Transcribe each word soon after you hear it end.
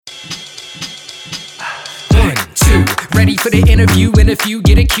Ready for the interview, get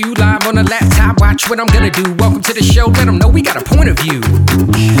a cue. Live on the laptop, watch what I'm gonna do. Welcome to the show, let them know we got a point of view.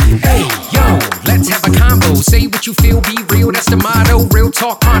 Hey, yo, let's have a combo. Say what you feel, be real, that's the motto. Real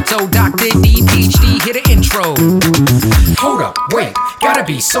talk pronto, Dr. D, PhD, hit an intro. Hold up, wait, gotta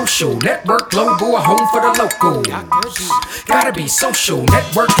be social. Network global, a home for the local. Gotta be social.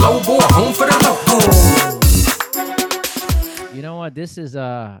 Network global, a home for the local. You know what? This is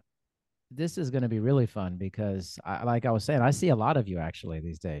going to be really fun because, like I was saying, I see a lot of you actually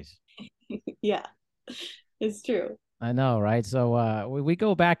these days. Yeah, it's true. I know, right? So we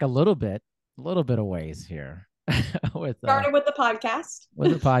go back a little bit of ways here. Started with the podcast.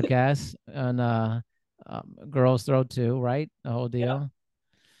 With the podcast and Girls Throw 2, right? The whole deal. Yeah.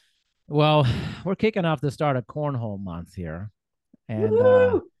 Well, we're kicking off the start of Cornhole Month here,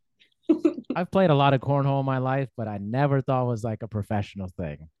 and I've played a lot of cornhole in my life, but I never thought it was like a professional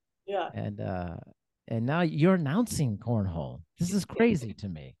thing. Yeah. And now you're announcing cornhole. This is crazy to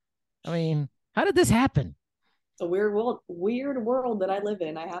me. I mean, how did this happen? It's a weird world that I live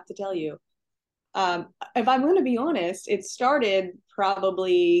in, I have to tell you. If I'm going to be honest, it started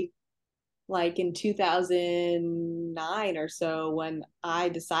probably like in 2009 or so when I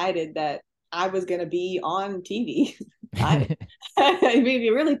decided that I was going to be on TV. I mean, if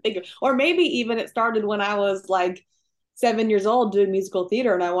you really think of, or maybe even it started when I was like 7 years old doing musical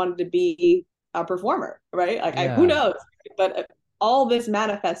theater and I wanted to be a performer, right? Like, who knows? But all this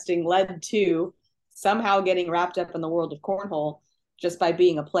manifesting led to somehow getting wrapped up in the world of cornhole just by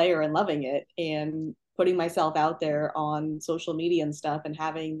being a player and loving it and putting myself out there on social media and stuff and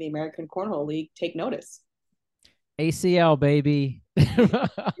having the American Cornhole League take notice. ACL, baby.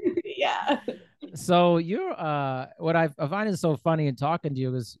 Yeah. So you're what I find is so funny in talking to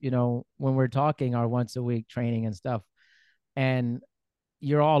you is, you know, when we're talking our once a week training and stuff, and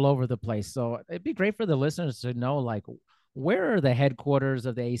you're all over the place. So it'd be great for the listeners to know, like, where are the headquarters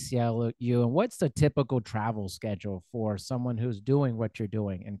of the ACLU and what's the typical travel schedule for someone who's doing what you're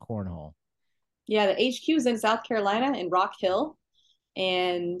doing in cornhole? Yeah, the HQ is in South Carolina in Rock Hill,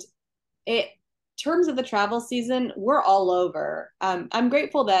 and terms of the travel season, we're all over. I'm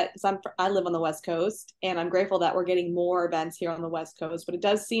grateful that I live on the West Coast, and I'm grateful that we're getting more events here on the West Coast. But it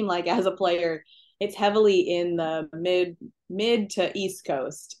does seem like as a player, it's heavily in the mid to East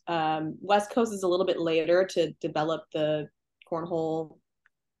Coast. West Coast is a little bit later to develop the cornhole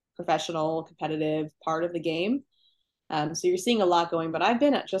professional competitive part of the game. So you're seeing a lot going, but I've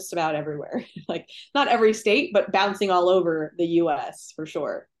been at just about everywhere. Like not every state, but bouncing all over the US for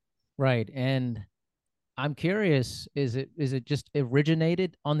sure. Right. And I'm curious, is it just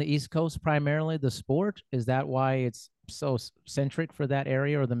originated on the East Coast primarily, the sport? Is that why it's so centric for that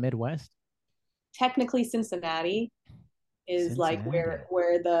area or the Midwest? Technically, Cincinnati is like where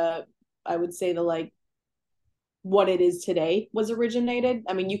I would say the like what it is today was originated.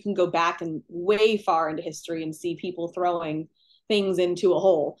 I mean, you can go back and way far into history and see people throwing things into a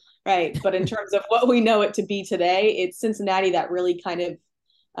hole, right? But in terms of what we know it to be today, it's Cincinnati that really kind of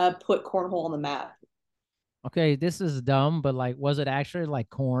put cornhole on the map. Okay, this is dumb, but like, was it actually like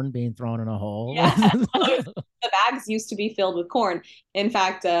corn being thrown in a hole? Yeah. The bags used to be filled with corn. In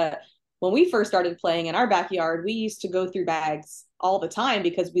fact, when we first started playing in our backyard, we used to go through bags all the time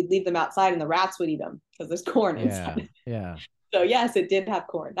because we'd leave them outside and the rats would eat them because there's corn inside. Yeah. So yes, it did have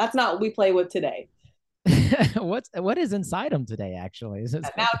corn. That's not what we play with today. What is inside them today? Actually,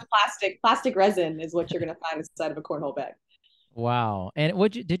 now it's plastic resin is what you're going to find inside of a cornhole bag. Wow. And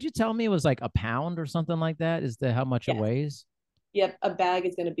did you tell me it was like a pound or something like that? Is that how much it weighs? Yep. A bag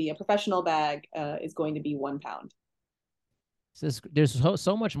is going to be a professional bag is going to be 1 pound. So there's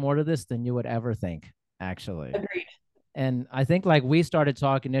so much more to this than you would ever think, actually. Agreed. And I think like we started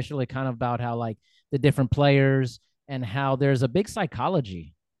talking initially kind of about how like the different players and how there's a big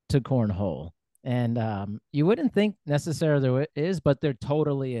psychology to cornhole. And you wouldn't think necessarily there is, but there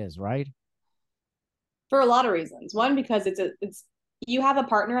totally is, right? For a lot of reasons. One, because it's you have a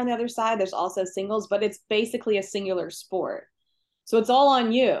partner on the other side. There's also singles, but it's basically a singular sport. So it's all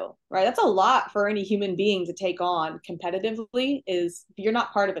on you, right? That's a lot for any human being to take on competitively is you're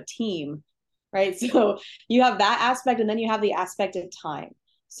not part of a team, right? So you have that aspect, and then you have the aspect of time.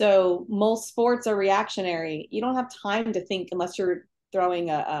 So most sports are reactionary. You don't have time to think unless you're throwing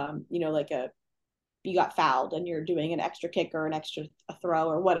you got fouled and you're doing an extra kick or an extra throw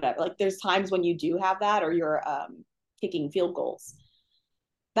or whatever. Like there's times when you do have that, or you're kicking field goals.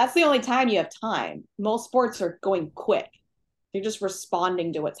 That's the only time you have time. Most sports are going quick. You're just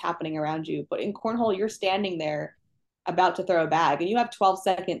responding to what's happening around you. But in cornhole, you're standing there about to throw a bag and you have 12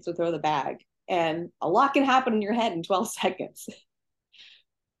 seconds to throw the bag. And a lot can happen in your head in 12 seconds.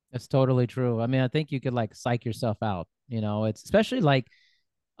 That's totally true. I mean, I think you could like psych yourself out It's especially like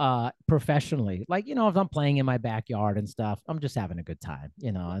professionally, like, if I'm playing in my backyard and stuff, I'm just having a good time,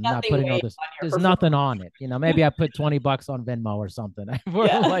 I'm not Nothing putting all weighs this, on your there's performance. nothing on it, maybe I put $20 on Venmo or something.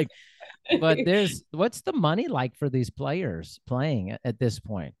 Yeah. Like, but what's the money like for these players playing at this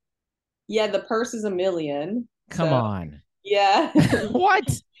point? Yeah, the purse is $1 million. Come So on. yeah. What?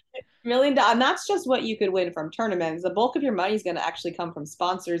 $1 million, and that's just what you could win from tournaments. The bulk of your money is going to actually come from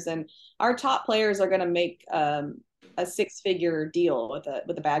sponsors, and our top players are going to make a 6-figure deal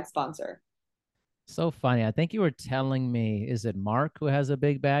with a bag sponsor. So funny. I think you were telling me, is it Mark who has a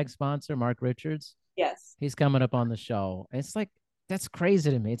big bag sponsor, Mark Richards? Yes. He's coming up on the show. It's like, that's crazy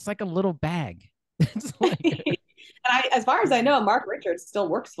to me. It's like a little bag. It's like, As far as I know, Mark Richards still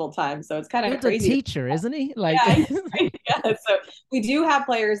works full time, so it's kind of dude's a crazy. teacher, isn't he? Like, Yeah, yeah. So we do have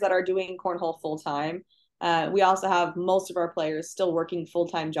players that are doing cornhole full time. We also have most of our players still working full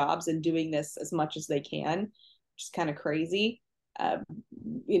time jobs and doing this as much as they can, which is kind of crazy. Uh,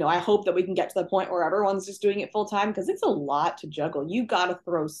 I hope that we can get to the point where everyone's just doing it full time, because it's a lot to juggle. You got to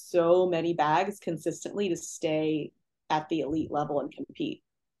throw so many bags consistently to stay at the elite level and compete.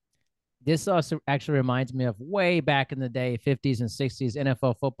 this also actually reminds me of way back in the day, 50s and 60s.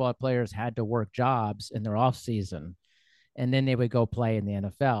 NFL football players had to work jobs in their off season, and then they would go play in the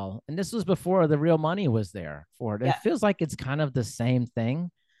NFL. And this was before the real money was there for it. Yeah. It feels like it's kind of the same thing.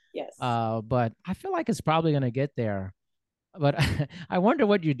 Yes. But I feel like it's probably going to get there. But I wonder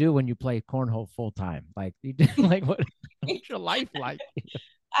what you do when you play cornhole full time. Like, you do, like, what's your life like?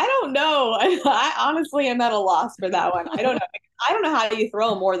 I don't know. I honestly am at a loss for that one. I don't know. I don't know how you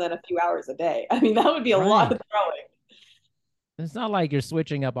throw more than a few hours a day. I mean, that would be a lot of throwing. It's not like you're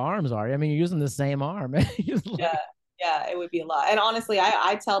switching up arms, are you? I mean, you're using the same arm. Like, Yeah, it would be a lot. And honestly,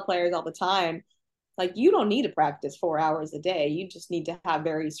 I tell players all the time, like, you don't need to practice 4 hours a day. You just need to have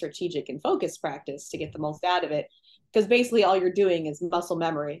very strategic and focused practice to get the most out of it. Because basically all you're doing is muscle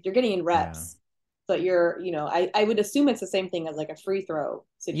memory. You're getting in reps. Yeah. So I would assume it's the same thing as like a free throw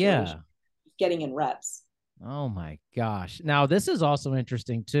situation. Yeah. Getting in reps. Oh my gosh. Now, this is also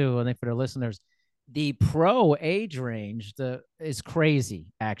interesting too. I think for the listeners, the pro age range is crazy,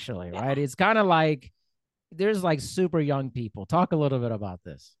 actually, right? It's kind of like there's like super young people. Talk a little bit about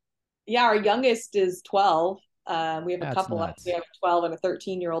this. Yeah, our youngest is 12. We have a couple. Nuts. We have a 12 and a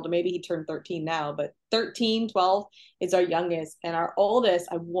 13-year-old, or maybe he turned 13 now, but 13, 12 is our youngest. And our oldest,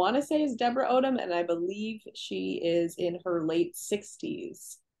 I want to say, is Deborah Odom, and I believe she is in her late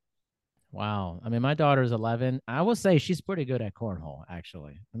 60s. Wow. I mean, my daughter's 11. I will say she's pretty good at cornhole,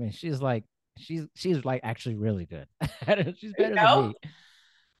 actually. I mean, she's like actually really good. She's better than me.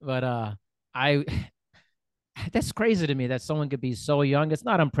 But that's crazy to me that someone could be so young. It's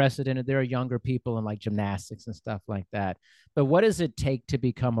not unprecedented. There are younger people in like gymnastics and stuff like that. But what does it take to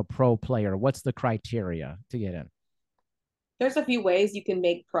become a pro player? What's the criteria to get in? There's a few ways you can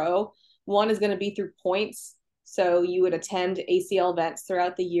make pro. One is going to be through points. So you would attend ACL events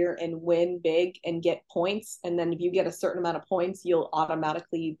throughout the year and win big and get points. And then if you get a certain amount of points, you'll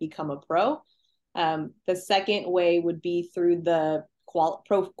automatically become a pro. The second way would be through the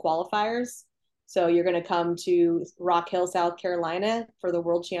pro qualifiers. So you're going to come to Rock Hill, South Carolina for the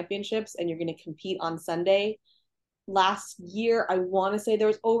World Championships, and you're going to compete on Sunday. Last year, I want to say there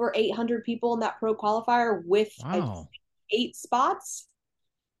was over 800 people in that pro qualifier with 8 spots.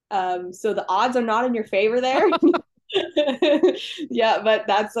 So the odds are not in your favor there. Yeah, but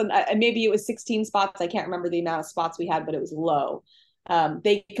maybe it was 16 spots. I can't remember the amount of spots we had, but it was low.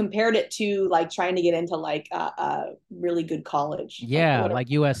 They compared it to like trying to get into like a really good college. Yeah, like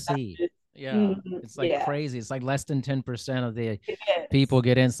USC. Yeah, it's like crazy. It's like less than 10% of the people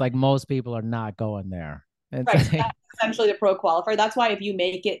get in. It's like most people are not going there. Right, so that's essentially the pro qualifier. That's why if you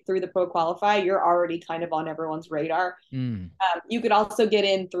make it through the pro qualifier, you're already kind of on everyone's radar. You could also get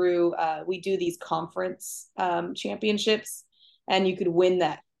in through, we do these conference championships, and you could win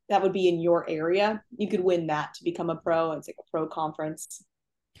that. That would be in your area. You could win that to become a pro. It's like a pro conference.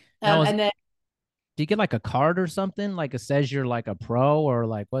 And then do you get like a card or something? Like it says you're like a pro, or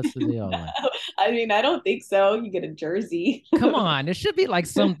like what's the deal? No, I mean, I don't think so. You get a jersey. Come on, it should be like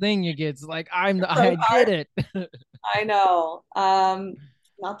something you get. It's like I did it. I know.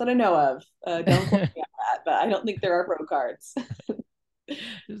 Not that I know of. Don't quote me on that, but I don't think there are pro cards.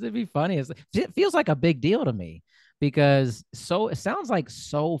 It'd be funny. It feels like a big deal to me because it sounds like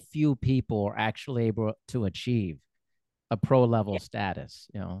so few people are actually able to achieve a pro level status.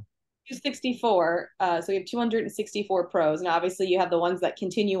 264. So we have 264 pros, and obviously you have the ones that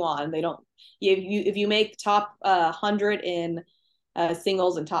continue on. They don't. If you make top 100 in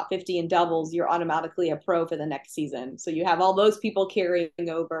singles and top 50 in doubles, you're automatically a pro for the next season. So you have all those people carrying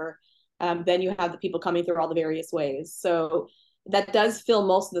over. then you have the people coming through all the various ways. So that does fill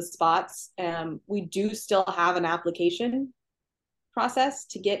most of the spots. We do still have an application process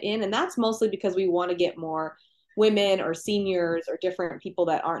to get in, and that's mostly because we want to get more women or seniors or different people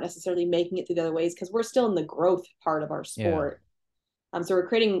that aren't necessarily making it through the other ways, because we're still in the growth part of our sport. So we're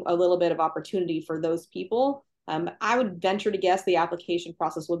creating a little bit of opportunity for those people. I would venture to guess the application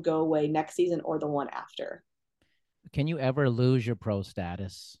process will go away next season or the one after. Can you ever lose your pro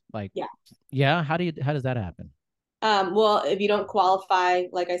status? Like, yeah. How does that happen? Well, if you don't qualify,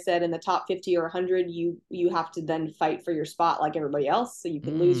 like I said, in the top 50 or 100, you have to then fight for your spot like everybody else. So you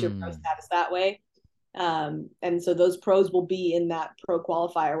can lose your pro status that way. And so those pros will be in that pro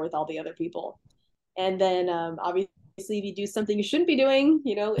qualifier with all the other people. And then obviously, if you do something you shouldn't be doing,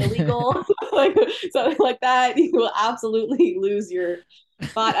 illegal, like something like that, you will absolutely lose your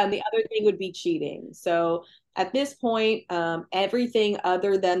spot. And the other thing would be cheating. So at this point, everything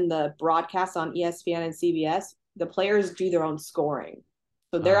other than the broadcast on ESPN and CBS, the players do their own scoring.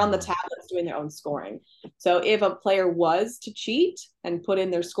 So they're on the tablets doing their own scoring. So if a player was to cheat and put in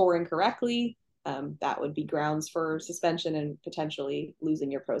their scoring correctly, that would be grounds for suspension and potentially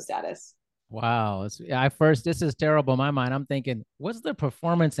losing your pro status. Wow. This is terrible in my mind. I'm thinking, what's the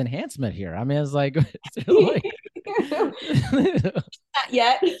performance enhancement here? I mean, it's like, not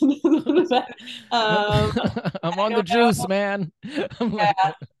yet. I'm on the juice, man.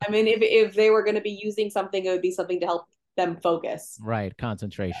 I mean, if they were going to be using something, it would be something to help them focus. Right.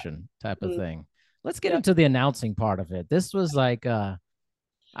 Concentration type of thing. Let's get into the announcing part of it. This was like, I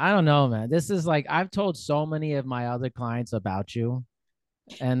don't know, man. This is like, I've told so many of my other clients about you,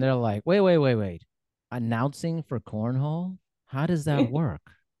 and they're like, wait. Announcing for cornhole? How does that work?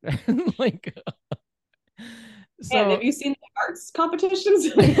 Like, so have you seen the darts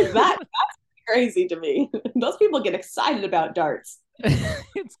competitions? That's crazy to me. Those people get excited about darts.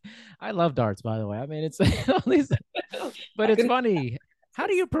 I love darts, by the way. I mean, it's but it's funny. How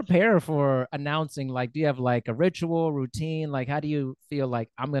do you prepare for announcing? Like, do you have like a ritual routine? Like, how do you feel like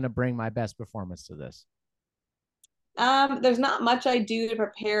I'm going to bring my best performance to this? There's not much I do to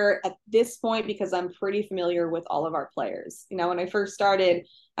prepare at this point because I'm pretty familiar with all of our players. When I first started,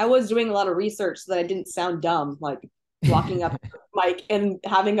 I was doing a lot of research so that I didn't sound dumb, like walking up Mike and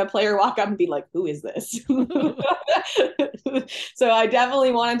having a player walk up and be like, who is this? So I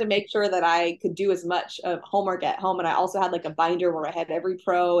definitely wanted to make sure that I could do as much of homework at home. And I also had like a binder where I had every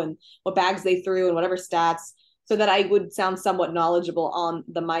pro and what bags they threw and whatever stats, so that I would sound somewhat knowledgeable on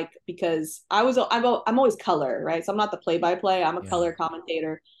the mic, because I'm always color, right? So I'm not the play-by-play. I'm a color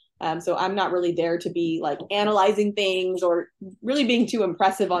commentator. So I'm not really there to be like analyzing things or really being too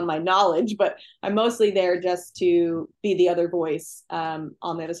impressive on my knowledge, but I'm mostly there just to be the other voice on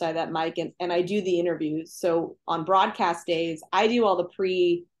the other side of that mic. And I do the interviews. So on broadcast days, I do all the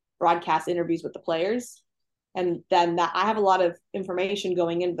pre-broadcast interviews with the players. And then I have a lot of information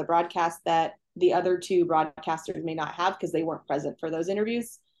going into the broadcast that the other two broadcasters may not have because they weren't present for those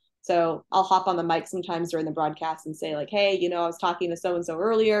interviews. So I'll hop on the mic sometimes during the broadcast and say like, hey, I was talking to so-and-so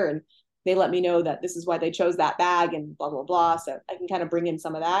earlier and they let me know that this is why they chose that bag and blah, blah, blah. So I can kind of bring in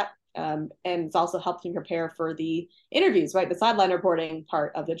some of that. And it's also helped me prepare for the interviews, right? The sideline reporting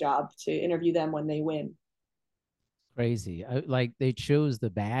part of the job, to interview them when they win. Crazy. Like they choose the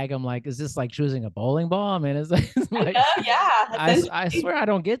bag. I'm like, is this like choosing a bowling ball? I mean, it's like, yeah. I swear I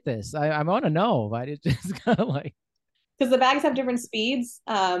don't get this. I want to know, but it's just kind of like, because the bags have different speeds.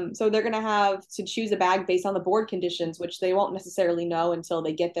 So they're going to have to choose a bag based on the board conditions, which they won't necessarily know until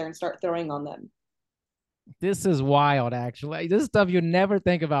they get there and start throwing on them. This is wild, actually. This stuff you never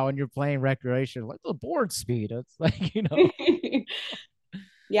think about when you're playing recreation, like the board speed. It's like,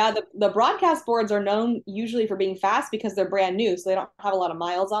 Yeah, the broadcast boards are known usually for being fast because they're brand new, so they don't have a lot of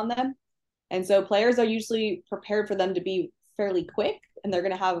miles on them. And so players are usually prepared for them to be fairly quick, and they're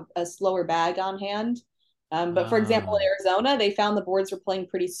going to have a slower bag on hand. But for example, in Arizona, they found the boards were playing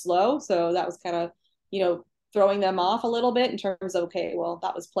pretty slow. So that was kind of, throwing them off a little bit in terms of, okay, well,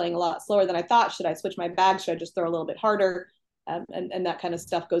 that was playing a lot slower than I thought. Should I switch my bag? Should I just throw a little bit harder? And that kind of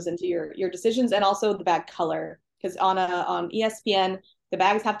stuff goes into your decisions, and also the bag color. Because on ESPN, the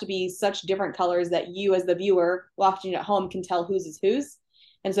bags have to be such different colors that you as the viewer watching at home can tell whose is whose.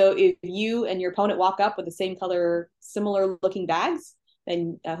 And so if you and your opponent walk up with the same color, similar looking bags,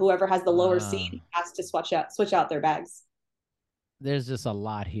 then whoever has the lower seed has to switch out their bags. There's just a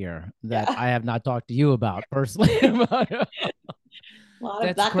lot here that I have not talked to you about personally.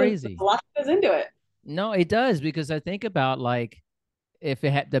 That's crazy. A lot goes into it. No, it does, because I think about like if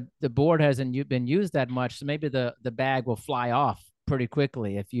it had the board hasn't been used that much, so maybe the bag will fly off pretty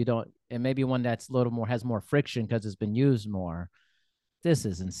quickly if you don't, and maybe one that's a little more has more friction because it's been used more. This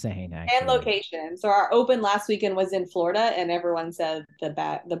is insane, And actually. location. So our open last weekend was in Florida, and everyone said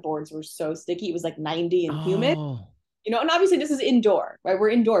the boards were so sticky. It was like 90 and humid. Oh, And obviously this is indoor, right? We're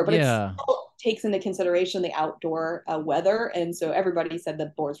indoor, but it yeah. still takes into consideration the outdoor weather. And so everybody said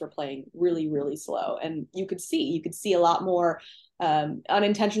the boards were playing really, really slow. And you could see a lot more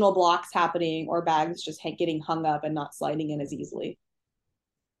unintentional blocks happening, or bags just getting hung up and not sliding in as easily.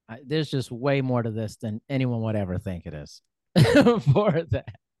 There's just way more to this than anyone would ever think it is for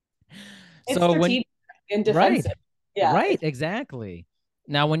that. It's So when strategic and right, defensive. Yeah. right, exactly.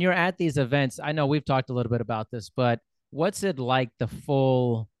 Now, when you're at these events, I know we've talked a little bit about this, but what's it like the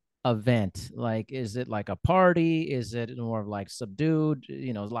full event? Like, is it like a party? Is it more of like subdued?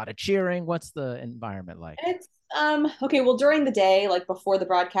 A lot of cheering. What's the environment like? It's okay, well, during the day, like before the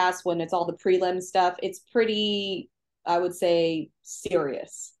broadcast, when it's all the prelim stuff, it's pretty, I would say,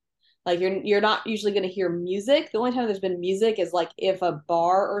 serious. Like you're not usually going to hear music. The only time there's been music is like if a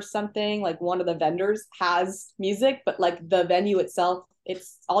bar or something, like one of the vendors has music, but like the venue itself,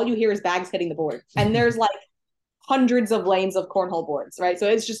 it's all you hear is bags hitting the board. And there's like hundreds of lanes of cornhole boards, right? So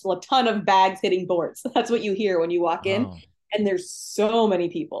it's just a ton of bags hitting boards. That's what you hear when you walk in. Oh, And there's so many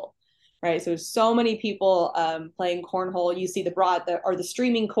people, right? So many people playing cornhole. You see the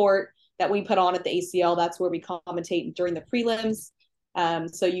streaming court that we put on at the ACL. That's where we commentate during the prelims.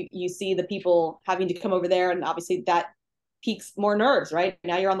 So you see the people having to come over there, and obviously that piques more nerves, right?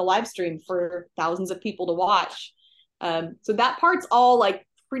 Now you're on the live stream for thousands of people to watch. So that part's all like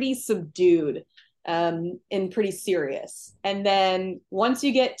pretty subdued and pretty serious. And then once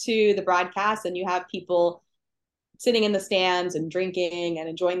you get to the broadcast and you have people sitting in the stands and drinking and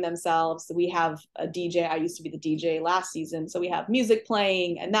enjoying themselves, we have a DJ. I used to be the DJ last season, so we have music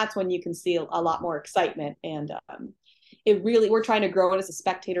playing, and that's when you can see a lot more excitement. And we're trying to grow it as a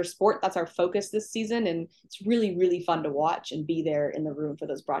spectator sport. That's our focus this season, and it's really, really fun to watch and be there in the room for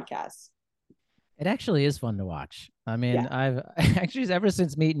those broadcasts. it actually is fun to watch. I mean, Yeah. I've actually ever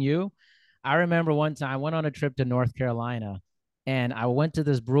since meeting you, I remember one time I went on a trip to North Carolina and I went to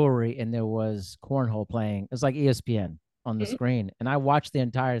this brewery and there was cornhole playing. It was like ESPN on the Mhm. screen. And I watched the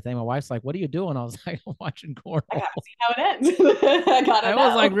entire thing. My wife's like, "What are you doing?" I was like, "I'm watching I cornhole." gotta see how it ends. I gotta I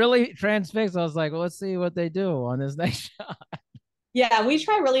was like know. really transfixed. I was like, well, let's see what they do on this next shot. Yeah, we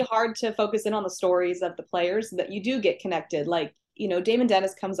try really hard to focus in on the stories of the players so that you do get connected. Like, Damon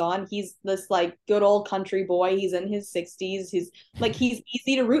Dennis comes on. He's this like good old country boy. He's in his 60s. He's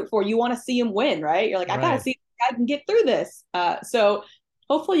easy to root for. You want to see him win, right? You're like, I gotta Right. see if I can get through this. So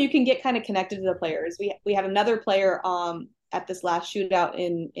hopefully you can get kind of connected to the players. We had another player at this last shootout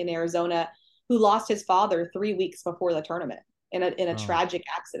in Arizona who lost his father 3 weeks before the tournament in a Oh, tragic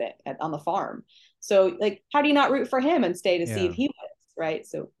accident on the farm. So, like, how do you not root for him and stay to see if yeah. he wins, right?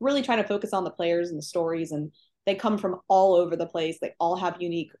 So, really trying to focus on the players and the stories, and they come from all over the place. They all have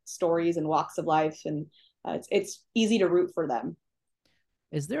unique stories and walks of life, and it's easy to root for them.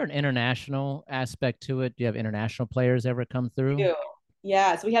 Is there an international aspect to it? Do you have international players ever come through? Too.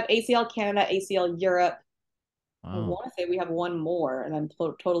 Yeah, so we have ACL Canada, ACL Europe. I Oh, want to say we have one more, and I'm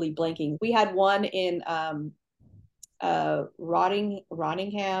totally blanking. We had one in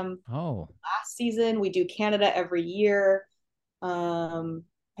Rottingham oh, last season. We do Canada every year.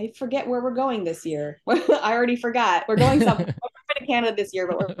 I forget where we're going this year. I already forgot. We're going somewhere. We're going to Canada this year,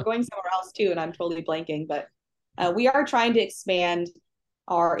 but we're going somewhere else too, and I'm totally blanking. But we are trying to expand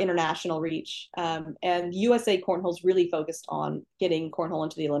our international reach. And USA Cornhole is really focused on getting cornhole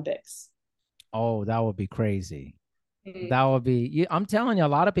into the Olympics. oh, that would be crazy. Mhm. That would be, I'm telling you, a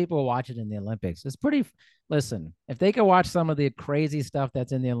lot of people will watch it in the Olympics. It's pretty, listen, if they could watch some of the crazy stuff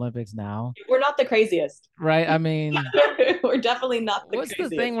that's in the Olympics now, We're not the craziest. right? I mean, We're definitely not the what's the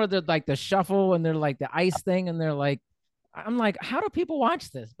thing craziest. where they're like the shuffle and they're like the ice thing and they're like, I'm like, how do people watch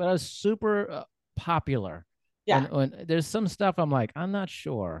this? But it's super popular. Yeah. And when there's some stuff I'm like, I'm not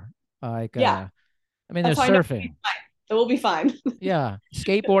sure. Like, Yeah. I mean, That's there's how I know surfing. it will be fine. Yeah.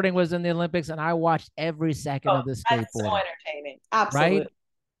 Skateboarding was in the Olympics and I watched every second Oh, of the that's so skateboarding, entertaining. right? Absolutely.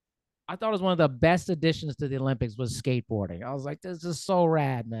 I thought it was one of the best additions to the Olympics was skateboarding. I was like, this is so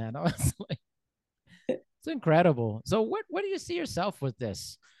rad, man. I was like, it's incredible. So what do you see yourself with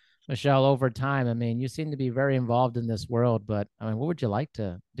this, Michelle, over time? I mean, you seem to be very involved in this world, but I mean, what would you like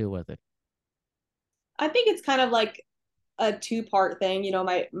to do with it? I think it's kind of like a two-part thing.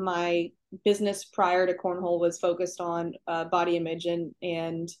 My business prior to cornhole was focused on body image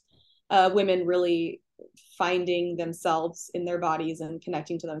and women really finding themselves in their bodies and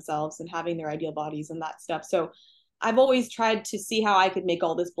connecting to themselves and having their ideal bodies and that stuff. So I've always tried to see how I could make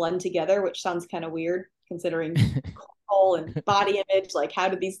all this blend together, which sounds kind of weird considering cornhole and body image, like how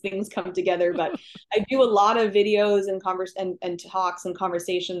do these things come together? But I do a lot of videos and and talks and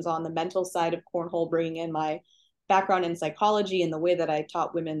conversations on the mental side of cornhole, bringing in my background in psychology and the way that I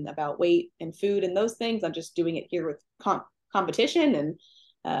taught women about weight and food and those things. I'm just doing it here with competition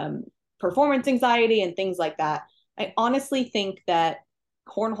and performance anxiety and things like that. I honestly think that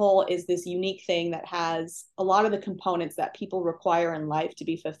cornhole is this unique thing that has a lot of the components that people require in life to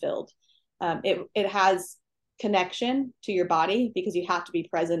be fulfilled. It has connection to your body because you have to be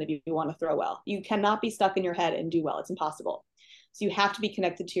present if you want to throw well. You cannot be stuck in your head and do well. It's impossible. So you have to be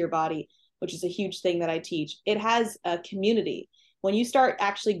connected to your body, which is a huge thing that I teach. It has a community. When you start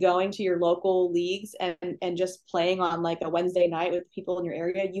actually going to your local leagues and just playing on like a Wednesday night with people in your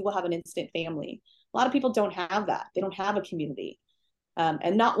area, you will have an instant family. A lot of people don't have that. They don't have a community.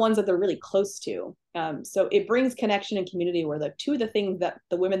 And not ones that they're really close to. So it brings connection and community, where the two of the things that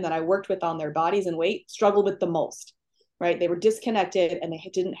the women that I worked with on their bodies and weight struggled with the most, right? They were disconnected and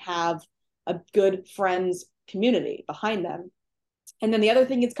they didn't have a good friends community behind them. And then the other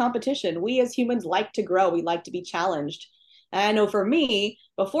thing is competition. We as humans like to grow. We like to be challenged. And I know for me,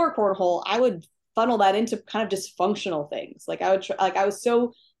 before cornhole, I would funnel that into kind of dysfunctional things. Like I was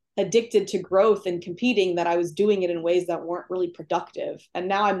so addicted to growth and competing that I was doing it in ways that weren't really productive. And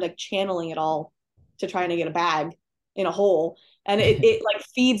now I'm like channeling it all to trying to get a bag in a hole. And it like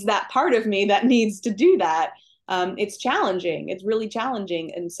feeds that part of me that needs to do that. It's challenging. It's really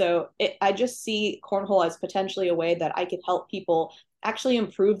challenging. And so I just see cornhole as potentially a way that I could help people actually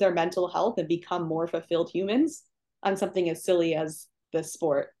improve their mental health and become more fulfilled humans on something as silly as this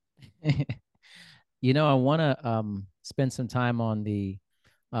sport. I want to spend some time on the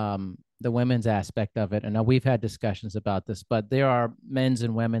women's aspect of it. And we've had discussions about this, but there are men's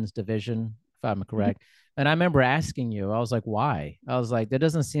and women's division, if I'm correct. And I remember asking you, I was like, why? I was like, there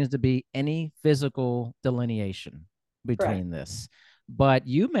doesn't seem to be any physical delineation between this. But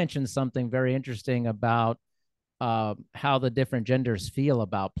you mentioned something very interesting about how the different genders feel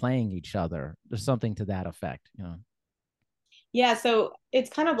about playing each other. There's something to that effect, Yeah, so it's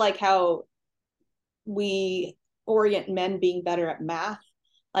kind of like how we orient men being better at math.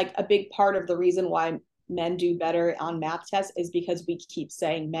 Like a big part of the reason why men do better on math tests is because we keep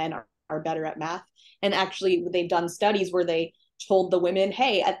saying men are better at math. And actually, they've done studies where they told the women,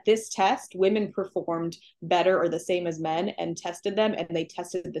 hey, at this test, women performed better or the same as men, and tested them, and they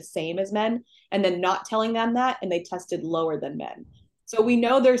tested the same as men, and then not telling them that, and they tested lower than men. So we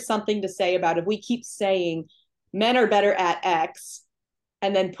know there's something to say about if we keep saying men are better at X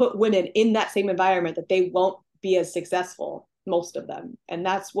and then put women in that same environment, that they won't be as successful, most of them. And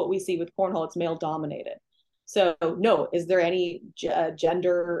that's what we see with cornhole. It's male dominated. So no, is there any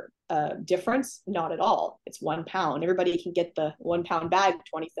gender difference? Not at all. It's 1 pound. Everybody can get the 1 pound bag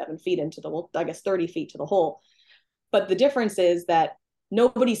 27 feet into the, well, I guess 30 feet to the hole. But the difference is that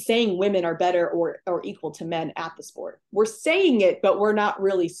nobody's saying women are better or equal to men at the sport. We're saying it, but we're not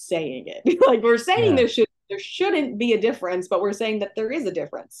really saying it. Like we're saying there shouldn't be a difference, but we're saying that there is a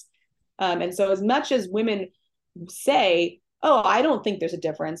difference. And so as much as women say, oh, I don't think there's a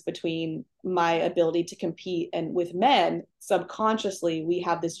difference between my ability to compete and with men, subconsciously we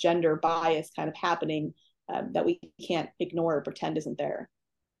have this gender bias kind of happening that we can't ignore or pretend isn't there.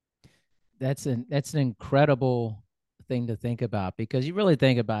 That's an incredible thing to think about, because you really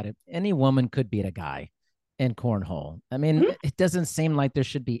think about it, any woman could beat a guy in cornhole. I mean, it doesn't seem like there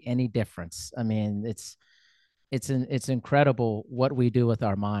should be any difference. I mean, it's incredible what we do with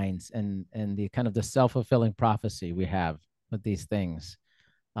our minds and the kind of the self-fulfilling prophecy we have with these things.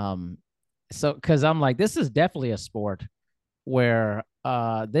 So because I'm like, this is definitely a sport where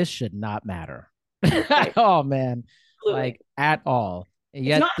this should not matter. Oh man. Absolutely. Like at all.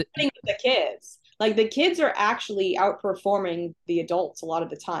 It's not happening with the kids. Like the kids are actually outperforming the adults a lot of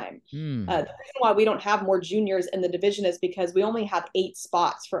the time. The reason why we don't have more juniors in the division is because we only have 8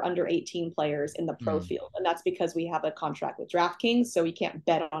 spots for under 18 players in the pro field. And that's because we have a contract with DraftKings, so we can't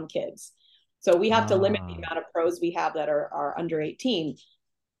bet on kids. So we have to limit the amount of pros we have that are under 18.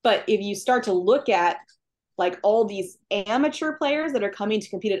 But if you start to look at like all these amateur players that are coming to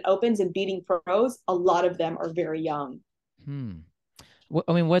compete at opens and beating pros, a lot of them are very young. Well,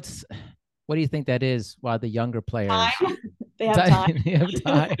 I mean, what do you think that is? Why the younger players? Time. They have time. They have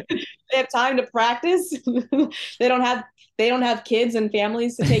time. They have time to practice. They don't have kids and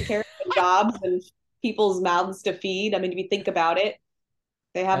families to take care of, and jobs and people's mouths to feed. I mean, if you think about it,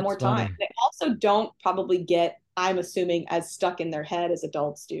 they have more time. Funny. They also don't probably get, I'm assuming, as stuck in their head as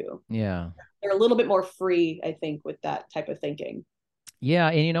adults do. Yeah. They're a little bit more free, I think, with that type of thinking. Yeah.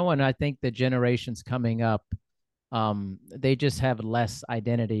 And you know what? I think the generations coming up, they just have less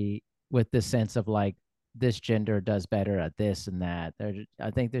identity with this sense of like, this gender does better at this and that.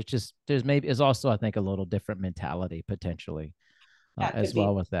 I think there's also, I think, a little different mentality potentially Yeah, as could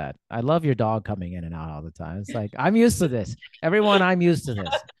well be. with that. I love your dog coming in and out all the time. It's like, I'm used to this. Everyone, I'm used to this.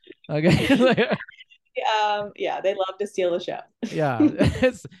 Okay. Yeah, they love to steal the show. Yeah,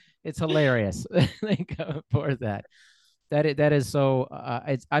 it's hilarious. Like, for that. That is so.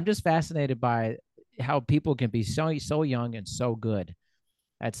 I'm just fascinated by how people can be so young and so good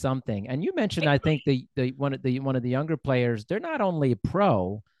at something. And you mentioned, I think the one of the younger players. They're not only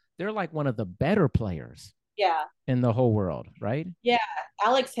pro, they're like one of the better players Yeah. in the whole world, right? Yeah,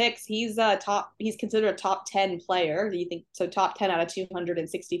 Alex Hicks, he's considered a top 10 player. Do you think so? Top 10 out of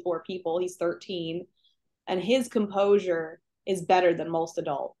 264 people. He's 13, and his composure is better than most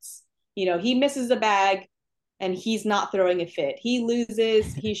adults. He misses a bag and he's not throwing a fit. He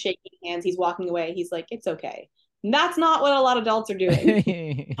loses, he's shaking hands, he's walking away. He's like, it's okay. And that's not what a lot of adults are doing.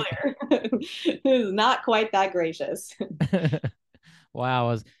 It is not quite that gracious.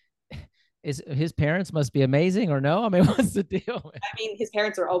 Wow, is his parents must be amazing, or no? I mean, what's the deal? I mean, his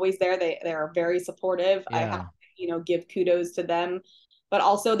parents are always there. They are very supportive. I have Yeah. to, give kudos to them. But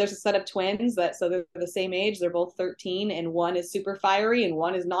also, there's a set of twins that so they're the same age. They're both 13, and one is super fiery, and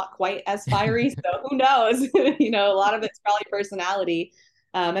one is not quite as fiery. So who knows? A lot of it's probably personality.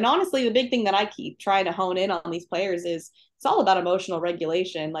 And honestly, the big thing that I keep trying to hone in on these players is it's all about emotional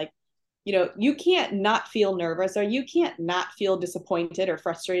regulation. Like, you can't not feel nervous or you can't not feel disappointed or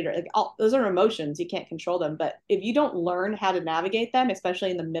frustrated. Or, like, those are emotions. You can't control them. But if you don't learn how to navigate them,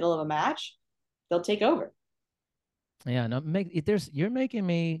 especially in the middle of a match, they'll take over. Yeah, no, you're making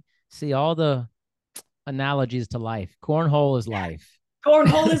me see all the analogies to life. Cornhole is life.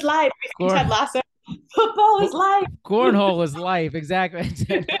 Cornhole is life. Corn Ted Lasso. Football is life. Cornhole is life. Exactly.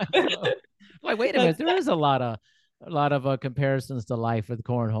 Like, wait a minute. There is a lot of comparisons to life with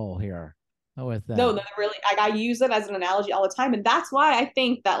cornhole here. With No, that. no, really, I use it as an analogy all the time, and that's why I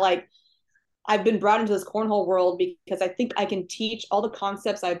think that like I've been brought into this cornhole world because I think I can teach all the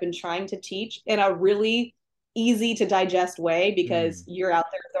concepts I've been trying to teach in a really easy to digest way because Mm. you're out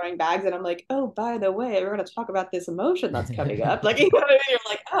there throwing bags and I'm like, oh, by the way, we're going to talk about this emotion that's coming up. Like, what I mean? You're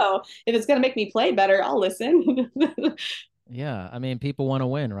like, oh, if it's going to make me play better, I'll listen. Yeah, I mean, people want to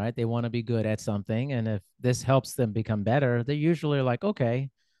win, right? They want to be good at something, and if this helps them become better, they usually like, okay,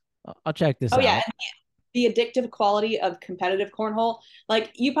 I'll check this Oh, yeah. out. And the addictive quality of competitive cornhole.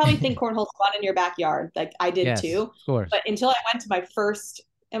 Like, you probably think cornhole's fun in your backyard. Like, I did Yes, too. of course. But until I went to my first,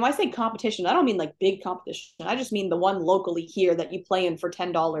 and when I say competition, I don't mean like big competition. I just mean the one locally here that you play in for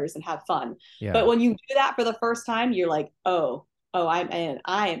 $10 and have fun. Yeah. But when you do that for the first time, you're like, oh, I'm in.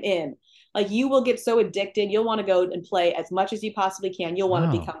 I am in. Like, you will get so addicted. You'll want to go and play as much as you possibly can. You'll want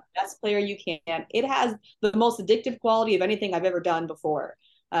to Wow. become the best player you can. It has the most addictive quality of anything I've ever done before.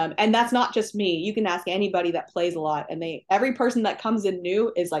 And that's not just me. You can ask anybody that plays a lot, and every person that comes in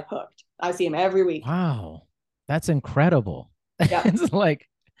new is like hooked. I see them every week. Wow. That's incredible. Yeah, It's like,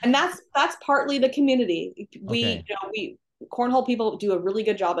 and that's partly the community. okay. We cornhole people do a really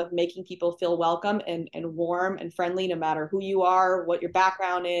good job of making people feel welcome and warm and friendly, no matter who you are, what your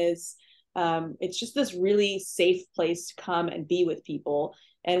background is. It's just this really safe place to come and be with people,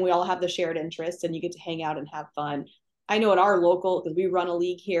 and we all have the shared interests, and you get to hang out and have fun. I know at our local, because we run a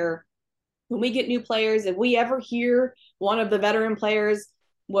league here, when we get new players, if we ever hear one of the veteran players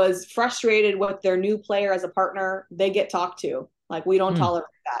was frustrated with their new player as a partner, they get talked to. Like, we don't Hmm. tolerate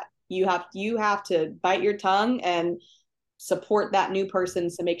that. You have to bite your tongue and support that new person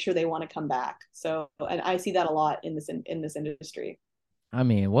to make sure they want to come back. So, and I see that a lot in this industry. I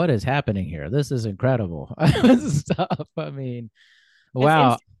mean, what is happening here? This is incredible. This stuff. I mean, It's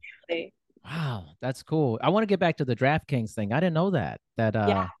wow. instantly. Wow, that's cool. I want to get back to the DraftKings thing. I didn't know that.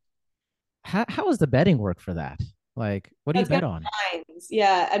 Yeah, How does the betting work for that? Like, what do you that's gonna bet on? be lines.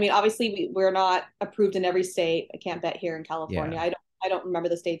 Yeah, I mean, obviously we're not approved in every state. I can't bet here in Yeah. California. I don't remember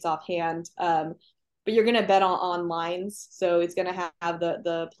the states offhand. But you're gonna bet on lines, so it's gonna have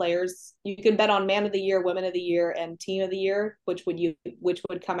the players. You can bet on man of the year, women of the year, and team of the year, which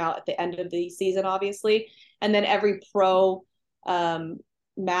would come out at the end of the season, obviously, and then every pro um,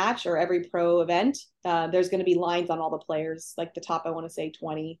 match or every pro event, there's going to be lines on all the players, like the top, I want to say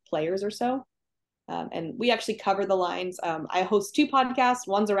 20 players or so. And we actually cover the lines. I host two podcasts.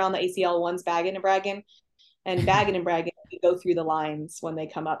 One's around the ACL, one's Bagging and Bragging. And Bagging and Bragging, we go through the lines when they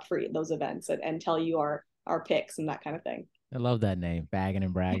come up for those events and tell you our picks and that kind of thing. I love that name, bagging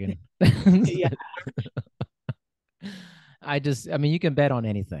and bragging. Yeah, I mean, you can bet on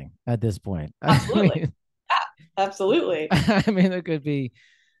anything at this point. absolutely. Yeah, absolutely. I mean, there could be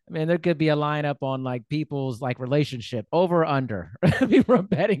I mean, there could be a lineup on like people's like relationship over or under. People are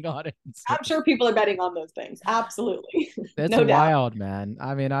betting on it. I'm sure people are betting on those things. Absolutely. That's No doubt. wild, man.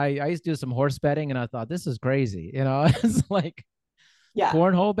 I mean, I used to do some horse betting and I thought this is crazy. It's like Yeah.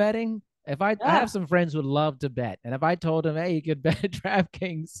 cornhole betting. If I Yeah. have some friends who would love to bet, and if I told them, hey, you could bet at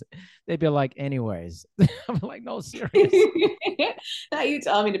DraftKings, they'd be like, anyways. I'm like, no, serious. Now you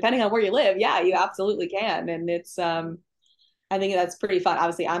tell me, depending on where you live, yeah, you absolutely can. And it's I think that's pretty fun.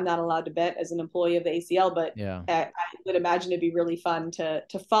 Obviously, I'm not allowed to bet as an employee of the ACL, but Yeah. I would imagine it'd be really fun to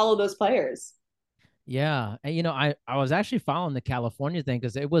follow those players. Yeah. And I was actually following the California thing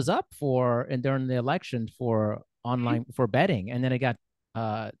because it was up for and during the election for online for betting, and then it got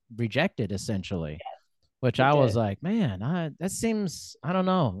rejected essentially, which It I was did. like, man, that seems, I don't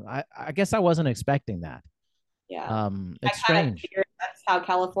know. I guess I wasn't expecting that. Yeah. I It's kind of strange. figured that's how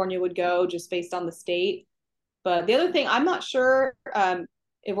California would go just based on the state. But the other thing, I'm not sure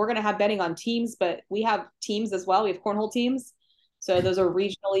if we're going to have betting on teams, but we have teams as well. We have cornhole teams. So those are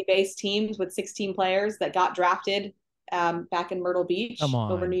regionally based teams with 16 players that got drafted back in Myrtle Come Beach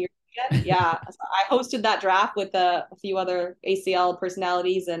over New on. Year's weekend. Yeah. So I hosted that draft with a few other ACL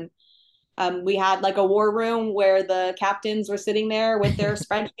personalities. And we had like a war room where the captains were sitting there with their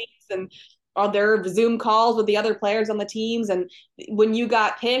spreadsheets and on their Zoom calls with the other players on the teams. And when you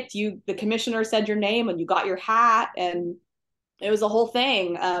got picked, the commissioner said your name and you got your hat, and it was a whole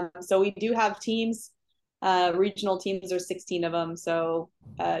thing. So we do have teams, regional teams. There's 16 of them, so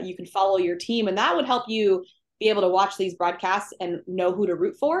you can follow your team, and that would help you be able to watch these broadcasts and know who to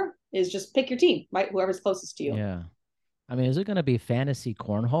root for. Is just pick your team, right? Whoever's closest to you. Yeah. I mean, is it going to be fantasy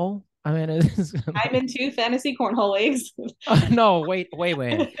cornhole? I mean, it's I'm into fantasy cornhole leagues. no, wait.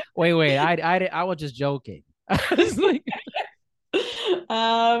 I was just joking. I was like,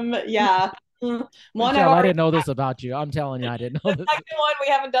 Yeah. One I've Michelle, I already didn't know this about you. I'm telling you, I didn't know the this. second one we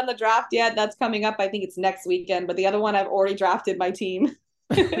haven't done the draft yet. That's coming up. I think it's next weekend. But the other one I've already drafted my team.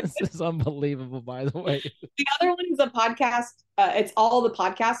 This is unbelievable, by the way. The other one is a podcast. It's all the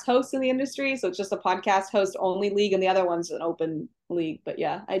podcast hosts in the industry, so it's just a podcast host only league, and the other one's an open league. But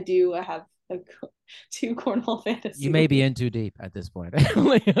yeah, I have two cornhole fantasy. You may be in too deep at this point. At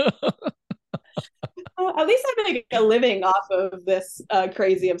least I make a living off of this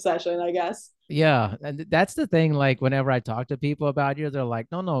crazy obsession, I guess. Yeah, and that's the thing. Like, whenever I talk to people about you, they're like,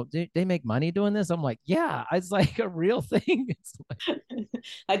 no, they make money doing this. I'm like, yeah, it's like a real thing. It's like...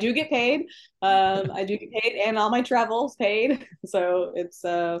 I do get paid. I do get paid, and all my travels paid. So it's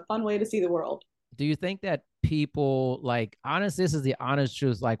a fun way to see the world. Do you think that people, like, honest, this is the honest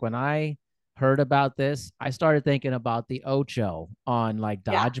truth. Like, when I heard about this, I started thinking about the Ocho on like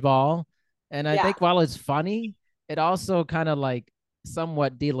Yeah. dodgeball. And I Yeah. think while it's funny, it also kind of like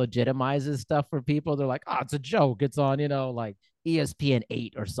somewhat delegitimizes stuff for people. They're like, oh, it's a joke. It's on, like ESPN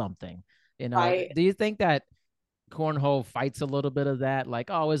 8 or something. Right. Do you think that cornhole fights a little bit of that? Like,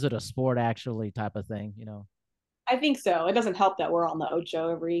 oh, is it a sport actually type of thing, I think so. It doesn't help that we're on the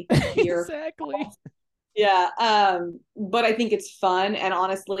Ocho every year. Exactly. Yeah. But I think it's fun. And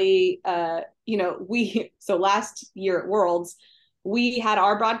honestly, so last year at Worlds, we had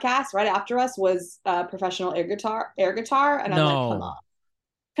our broadcast right after us was professional air guitar. And I'm like,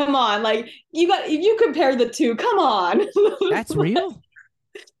 come on. Like if you compare the two, come on. That's real.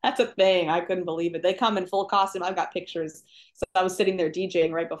 That's a thing. I couldn't believe it. They come in full costume. I've got pictures. So I was sitting there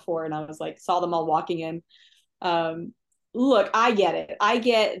DJing right before, and I was like, saw them all walking in. Look, I get it. I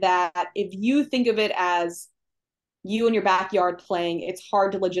get that if you think of it as you in your backyard playing, it's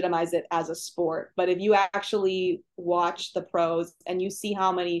hard to legitimize it as a sport. But if you actually watch the pros and you see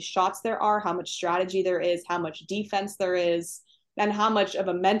how many shots there are, how much strategy there is, how much defense there is, and how much of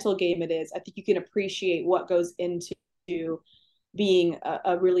a mental game it is, I think you can appreciate what goes into being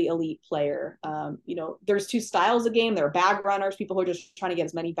a really elite player. There's two styles of game. There are bag runners, people who are just trying to get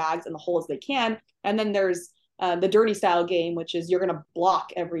as many bags in the hole as they can. And then there's the dirty style game, which is you're going to block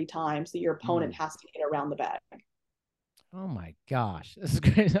every time. So your opponent has to get around the bag. Oh my gosh. This is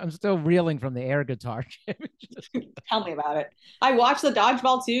great. I'm still reeling from the air guitar. Tell me about it. I watched the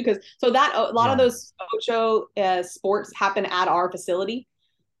dodgeball too, because a lot of those Ocho sports happen at our facility.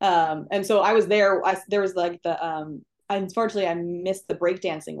 And so I was there. There was like unfortunately, I missed the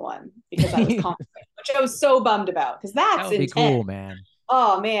breakdancing one because I was concentrating, which I was so bummed about because that's that would be cool, man.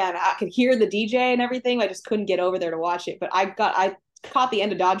 Oh man, I could hear the DJ and everything. I just couldn't get over there to watch it. But I caught the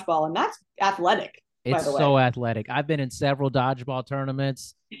end of dodgeball, and that's athletic. It's so athletic. I've been in several dodgeball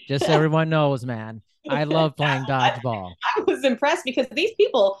tournaments. Just so everyone knows, man. I love playing dodgeball. I was impressed because these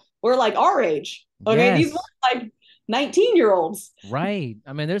people were like our age. Okay, These weren't like 19-year-olds. Right.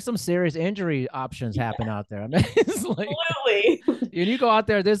 I mean, there's some serious injury options happen out there. I mean, it's like Absolutely. when you go out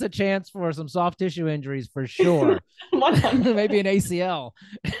there, there's a chance for some soft tissue injuries for sure. 100. Maybe an ACL.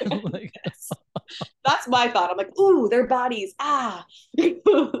 Like, That's my thought. I'm like, ooh, their bodies. Ah.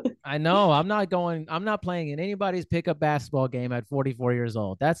 I know. I'm not playing in anybody's pickup basketball game at 44 years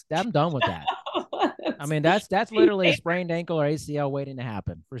old. I'm done with that. I mean, that's literally a sprained ankle or ACL waiting to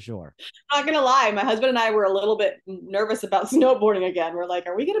happen for sure. I'm not gonna lie, my husband and I were a little bit nervous about snowboarding again. We're like,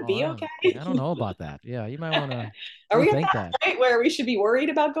 are we gonna be okay? I don't know about that. Yeah, you might want to Are we at think that point where we should be worried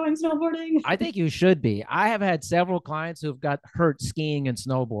about going snowboarding? I think you should be. I have had several clients who've got hurt skiing and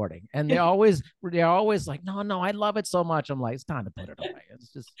snowboarding, and they're always like, no, I love it so much. I'm like, it's time to put it away.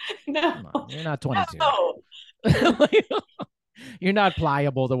 It's just come on, you're not 22. No. You're not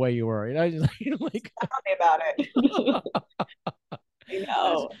pliable the way you were. You know, like tell me about it. I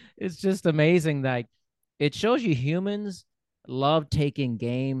know. It's just amazing that it shows you humans love taking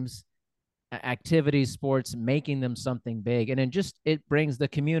games, activities, sports, making them something big. And then it brings the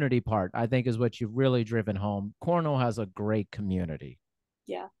community part, I think, is what you've really driven home. Cornhole has a great community.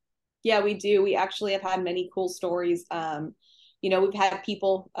 Yeah. Yeah, we do. We actually have had many cool stories. We've had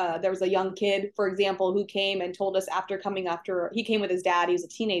people, there was a young kid, for example, who came and told us he came with his dad, he was a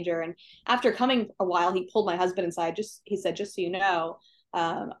teenager. And after coming a while, he pulled my husband inside. He said, just so you know,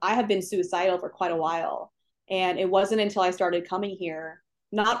 I have been suicidal for quite a while. And it wasn't until I started coming here,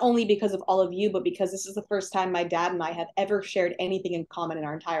 not only because of all of you, but because this is the first time my dad and I have ever shared anything in common in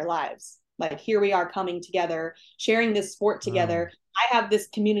our entire lives. Like here we are coming together, sharing this sport together. I have this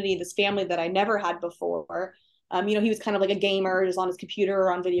community, this family that I never had before. He was kind of like a gamer, just on his computer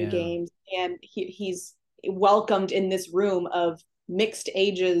or on video games. And he's welcomed in this room of mixed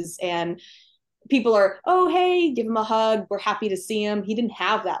ages, and people are, oh, hey, give him a hug. We're happy to see him. He didn't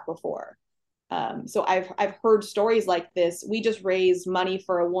have that before. So I've heard stories like this. We just raised money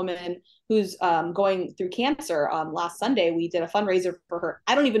for a woman who's going through cancer. Last Sunday, we did a fundraiser for her.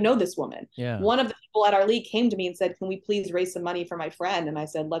 I don't even know this woman. Yeah. One of the people at our league came to me and said, can we please raise some money for my friend? And I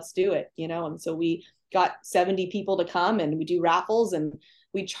said, let's do it. And so we got 70 people to come, and we do raffles, and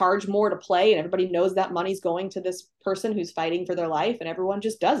we charge more to play. And everybody knows that money's going to this person who's fighting for their life, and everyone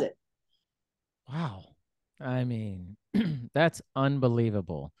just does it. Wow. I mean, that's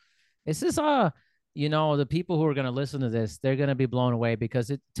unbelievable. This is the people who are going to listen to this, they're going to be blown away,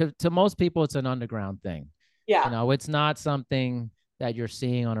 because to most people, it's an underground thing. Yeah. It's not something that you're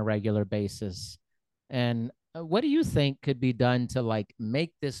seeing on a regular basis. And what do you think could be done to like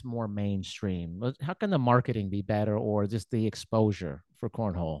make this more mainstream? How can the marketing be better, or just the exposure for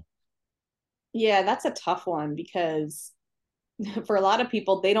cornhole? Yeah, that's a tough one, because for a lot of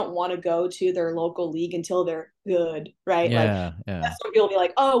people, they don't want to go to their local league until they're good, right? Yeah. That's when people be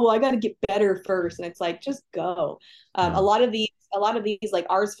like, oh, well, I got to get better first. And it's like, just go. A lot of these, like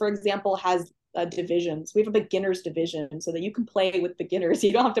ours, for example, has divisions. We have a beginners division so that you can play with beginners.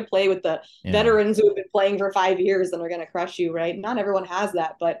 You don't have to play with the veterans who have been playing for 5 years and are going to crush you, right? Not everyone has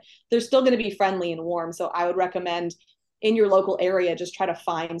that, but they're still going to be friendly and warm. So I would recommend in your local area, just try to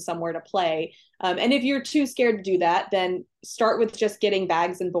find somewhere to play. And if you're too scared to do that, then start with just getting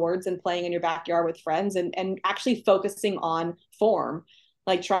bags and boards and playing in your backyard with friends, and actually focusing on form,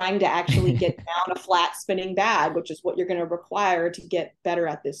 like trying to actually get down a flat spinning bag, which is what you're going to require to get better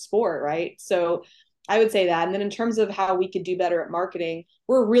at this sport, right? So I would say that. And then in terms of how we could do better at marketing,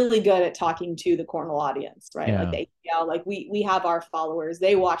 we're really good at talking to the cornhole audience, right? Yeah. Like like we have our followers,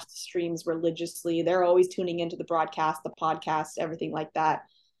 they watch the streams religiously. They're always tuning into the broadcast, the podcast, everything like that.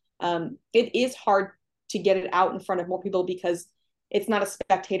 It is hard to get it out in front of more people because it's not a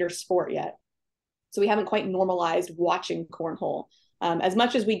spectator sport yet. So we haven't quite normalized watching cornhole. As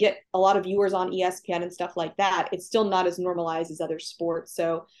much as we get a lot of viewers on ESPN and stuff like that, it's still not as normalized as other sports.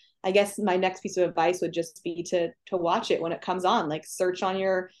 So I guess my next piece of advice would just be to watch it when it comes on. Like search on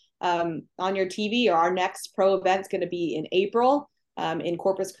your TV. Or our next pro event's going to be in April in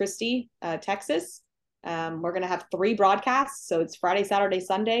Corpus Christi, Texas. We're going to have 3 broadcasts, so it's Friday, Saturday,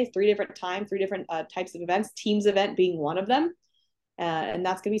 Sunday, 3 different times, 3 different types of events. Teams event being one of them, and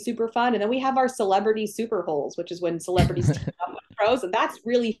that's going to be super fun. And then we have our celebrity super holes, which is when celebrities team up with pros, and that's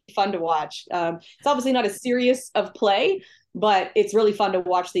really fun to watch. It's obviously not as serious of play, but it's really fun to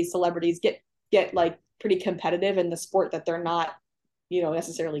watch these celebrities get like pretty competitive in the sport that they're not,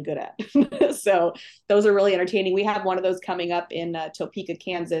 necessarily good at. So those are really entertaining. We have one of those coming up in Topeka,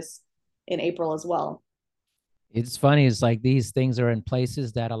 Kansas in April as well. It's funny. It's like these things are in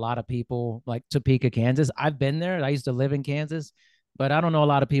places that a lot of people, like Topeka, Kansas. I've been there. I used to live in Kansas. but I don't know a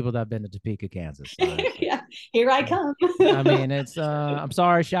lot of people that have been to Topeka, Kansas. Yeah, here I come. I mean, it's I'm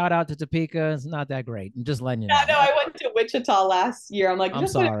sorry, shout out to Topeka. It's not that great. I'm just letting you Yeah, know. no, I went to Wichita last year. I'm like, I'm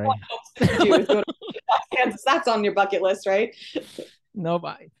just what sorry. everyone hopes to do is go to Wichita, Kansas. That's on your bucket list, right?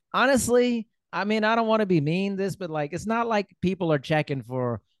 Nobody. Honestly, I mean, I don't want to be mean this, but like, it's not like people are checking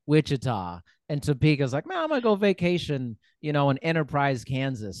for Wichita and Topeka's like, man, I'm gonna go vacation, in Enterprise,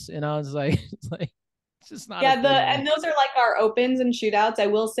 Kansas. It's like, it's just not a Yeah, thing. and those are like our opens and shootouts. I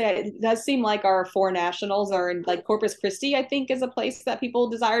will say it does seem like our four nationals are in like Corpus Christi, I think is a place that people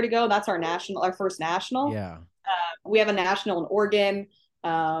desire to go. That's our first national. Yeah. We have a national in Oregon.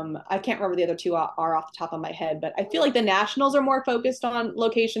 I can't remember the other two are off the top of my head, but I feel like the nationals are more focused on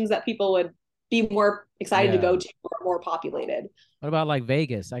locations that people would be more excited to Yeah. go to or more populated. What about like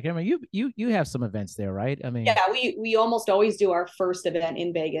Vegas? I can remember you have some events there, right? I mean, Yeah, we almost always do our first event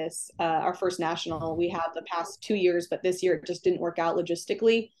in Vegas, our first national. We have the past 2 years, but this year it just didn't work out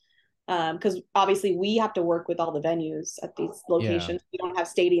logistically because obviously we have to work with all the venues at these yeah. locations. We don't have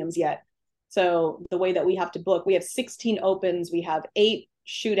stadiums yet. So the way that we have to book, we have 16 opens, we have 8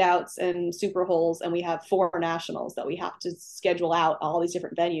 shootouts and super holes, and we have 4 nationals that we have to schedule out all these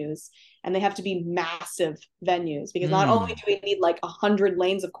different venues. And they have to be massive venues because not only do we need like 100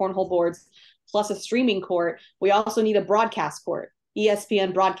 lanes of cornhole boards plus a streaming court, we also need a broadcast court,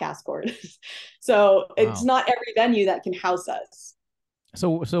 ESPN broadcast court. So it's Wow. not every venue that can house us.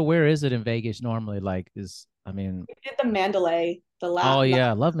 So where is it in Vegas normally? Like, I mean, We did the Mandalay, oh yeah,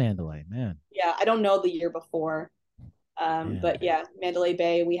 I love Mandalay, man. yeah, I don't know the year before. Man. But yeah, Mandalay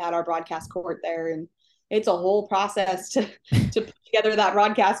Bay, we had our broadcast court there, and it's a whole process to put together that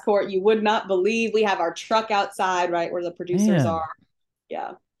broadcast court. You would not believe. We have our truck outside, right where the producers Man. are.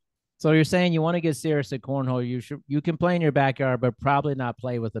 Yeah. So you're saying you want to get serious at cornhole? You can play in your backyard, but probably not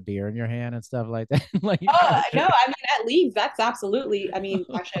play with a beer in your hand and stuff like that. Like you Oh probably no, should. I mean at leagues, that's absolutely. I mean,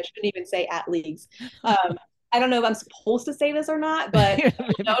 actually, I shouldn't even say at leagues. I don't know if I'm supposed to say this or not, but Maybe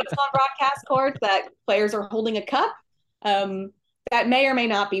notice on broadcast courts that players are holding a cup um, that may or may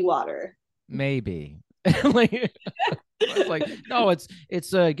not be water. maybe. Like, it's like no, it's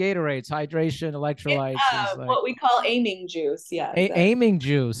Gatorade, it's hydration, It's electrolytes. It's like what we call aiming juice. Yeah, exactly. aiming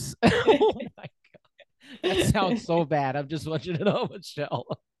juice. Oh my god, that sounds so bad. I'm just watching it know, Michelle.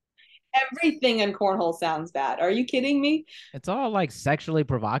 Everything in cornhole sounds bad. Are you kidding me? It's all like sexually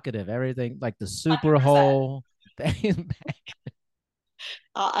provocative. Everything like the super 100%. hole.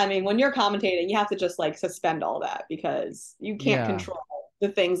 I mean, when you're commentating, you have to just like suspend all that because you can't Yeah. control the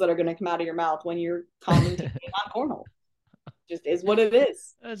things that are going to come out of your mouth when you're commentating on cornhole. Just is what it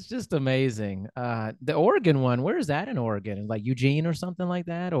is. That's just amazing. The Oregon one, where is that in Oregon? Like Eugene or something like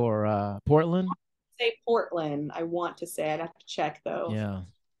that, or Portland? Say Portland. I want to say I'd have to check though. Yeah,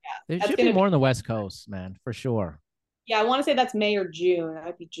 Yeah, there that's should be gonna be. more on the West Coast, man, for sure. Yeah, I want to say that's May or June. That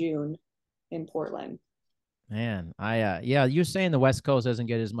would be June in Portland. Man, yeah, you're saying the West Coast doesn't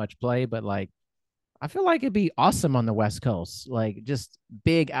get as much play, but like I feel like it'd be awesome on the West Coast, like just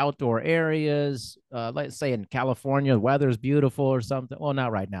big outdoor areas. Let's say in California, the weather's beautiful or something. Well,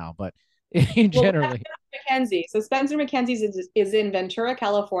 not right now, but Well, generally. McKenzie. So Spencer McKenzie's is in Ventura,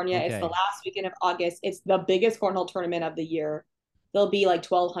 California. It's the Okay. last weekend of August. It's the biggest cornhole tournament of the year. There'll be like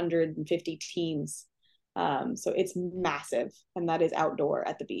 1,250 teams. So it's massive, and that is outdoor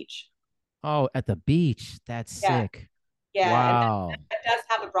at the beach. Oh, at the beach. That's Yeah, sick. yeah, and Wow. that does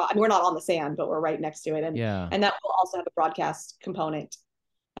have a broad. I mean, we're not on the sand, but we're right next to it, Yeah. and that will also have a broadcast component.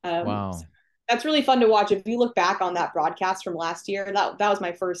 So Wow. that's really fun to watch. If you look back on that broadcast from last year, that was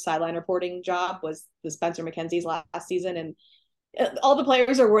my first sideline reporting job. Was the Spencer McKenzie's last season, and all the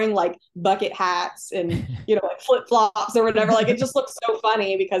players are wearing like bucket hats and like flip flops or whatever. Like it just looks so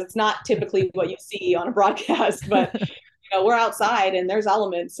funny because it's not typically what you see on a broadcast, but we're outside and there's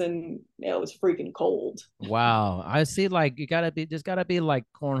elements and it was freaking cold. Wow. I see like there's gotta be like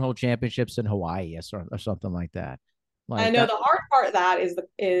cornhole championships in Hawaii or something like that. I Like know that. the hard part of that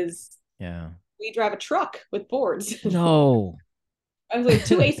is Yeah. we drive a truck with boards. No, I was like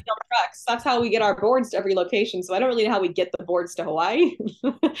 2 ACL trucks. That's how we get our boards to every location. So I don't really know how we get the boards to Hawaii.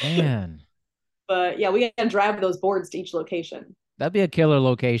 man. But yeah, we can drive those boards to each location. That'd be a killer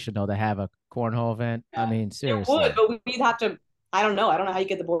location though to have a cornhole event. I Yeah, mean, it would, seriously. but we'd have to. I don't know. I don't know how you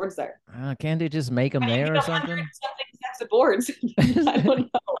get the boards there. Can't they just make them I mean, you there need or 100 something? something sets of boards. I don't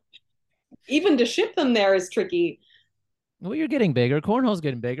know. Even to ship them there is tricky. Well, you're getting bigger. Cornhole's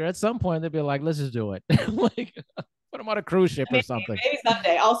getting bigger. At some point, they'll be like, let's just do it. Like, put them on a cruise ship or Maybe, something. maybe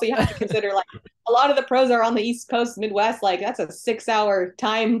someday. Also, you have to consider like a lot of the pros are on the East Coast, Midwest. Like that's a 6 hour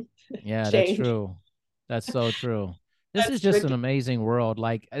time Yeah, that's change. true. That's so true. This is That's just an tricky. amazing world.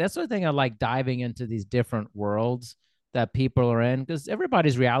 Like, that's the thing I like diving into these different worlds. that people are in, because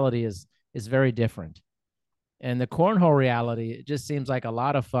everybody's reality is very different. And the cornhole reality, it just seems like a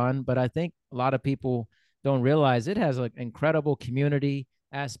lot of fun, but I think a lot of people don't realize it has an incredible community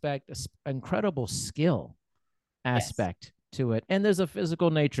aspect, incredible skill Yes. aspect to it, and there's a physical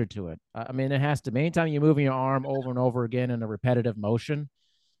nature to it. I mean, it has to be. Anytime you're moving your arm over and over again in a repetitive motion,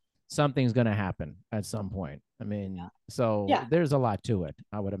 something's going to happen at some point. I mean, so Yeah. there's a lot to it,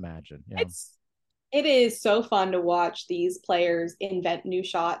 I would imagine. Yeah. It is so fun to watch these players invent new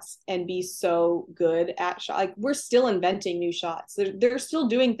shots and be so good at shot. Like we're still inventing new shots. They're still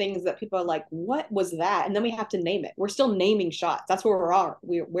doing things that people are like, "What was that?" And then we have to name it. We're still naming shots. That's where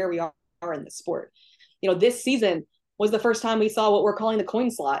we are in the sport. This season was the first time we saw what we're calling the coin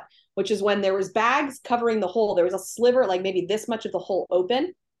slot, which is when there was bags covering the hole. There was a sliver, like maybe this much of the hole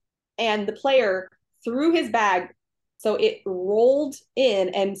open, and the player threw his bag so it rolled in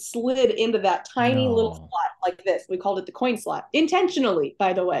and slid into that tiny little No. slot like this. We called it the coin slot intentionally,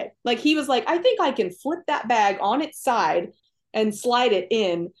 by the way. Like he was like, I think I can flip that bag on its side and slide it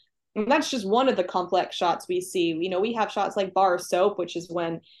in. And that's just one of the complex shots we see. We have shots like bar soap, which is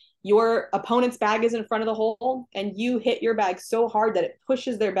when your opponent's bag is in front of the hole and you hit your bag so hard that it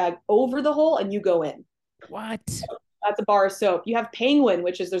pushes their bag over the hole and you go in. What? That's a bar of soap. You have penguin,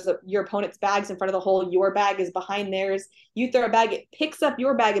 which is your opponent's bag's in front of the hole. Your bag is behind theirs. You throw a bag, it picks up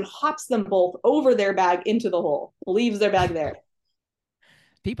your bag and hops them both over their bag into the hole, leaves their bag there.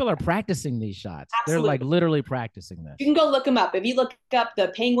 People are practicing these shots. They're like Absolutely. literally practicing You this. can go look them up. If you look up the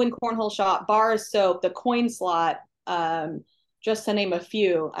penguin cornhole shot, bar of soap, the coin slot, just to name a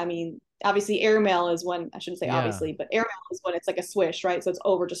few. I mean, obviously airmail is when, I shouldn't say Yeah. obviously, but airmail is when it's like a swish, right? So it's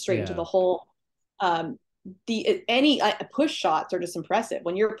over just straight into Yeah. the hole. Um, the any push shots are just impressive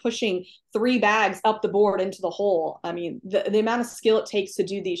when you're pushing three bags up the board into the hole. I mean, the amount of skill it takes to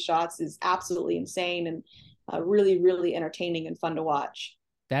do these shots is absolutely insane and really, really entertaining and fun to watch.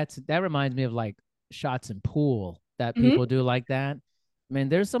 That reminds me of like shots in pool that Mm-hmm. people do like that. I mean,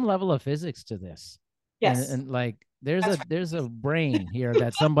 there's some level of physics to this. And Yes, like there's that's a brain here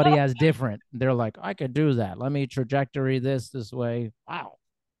that somebody has different. They're like, I could do that. Let me trajectory this way. Wow.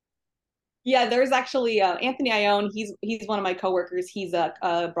 Yeah, there's actually Anthony Ione. He's one of my coworkers. He's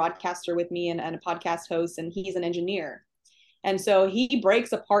a broadcaster with me and a podcast host, and he's an engineer. And so he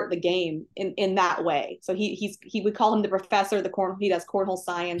breaks apart the game in that way. So he would call him the professor. He does cornhole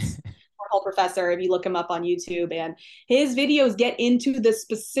science, cornhole professor. If you look him up on YouTube, and his videos get into the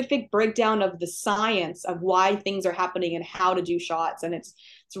specific breakdown of the science of why things are happening and how to do shots, and it's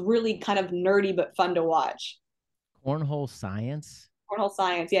really kind of nerdy but fun to watch. Cornhole science. Cornhole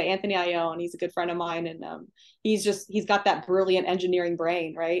science. Yeah, Anthony Ione. He's a good friend of mine, and he's got that brilliant engineering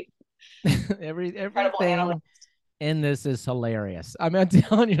brain, right? Incredible Everything analyst. in this is hilarious. I mean, I'm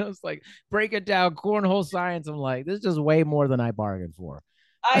telling you, it's like break it down, cornhole science. I'm like, this is just way more than I bargained for.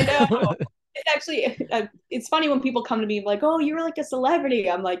 I know. It's actually it's funny when people come to me like, "Oh, you're like a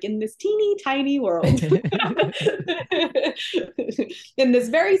celebrity." I'm like, in this teeny tiny world, in this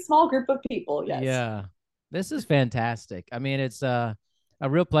very small group of people. Yes. Yeah, this is fantastic. I mean, it's a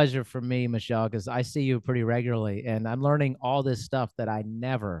real pleasure for me, Michelle, because I see you pretty regularly, and I'm learning all this stuff that I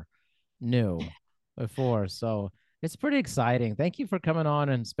never knew before. So it's pretty exciting. Thank you for coming on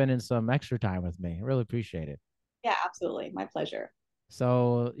and spending some extra time with me. I really appreciate it. Yeah, absolutely. My pleasure.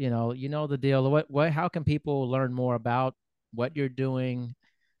 So, you know the deal. How can people learn more about what you're doing,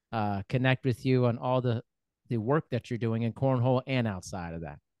 connect with you on all the work that you're doing in cornhole and outside of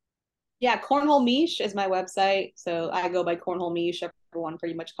that? Yeah, Cornhole Mish is my website. So I go by Cornhole Mish. Everyone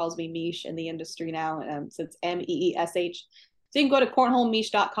pretty much calls me Mish in the industry now. So it's Meesh. So you can go to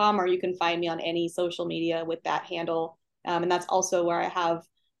cornholemish.com or you can find me on any social media with that handle. And that's also where I have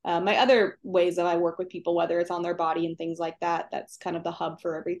my other ways that I work with people, whether it's on their body and things like that. That's kind of the hub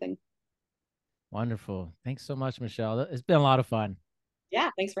for everything. Wonderful. Thanks so much, Michelle. It's been a lot of fun. Yeah,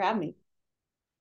 thanks for having me.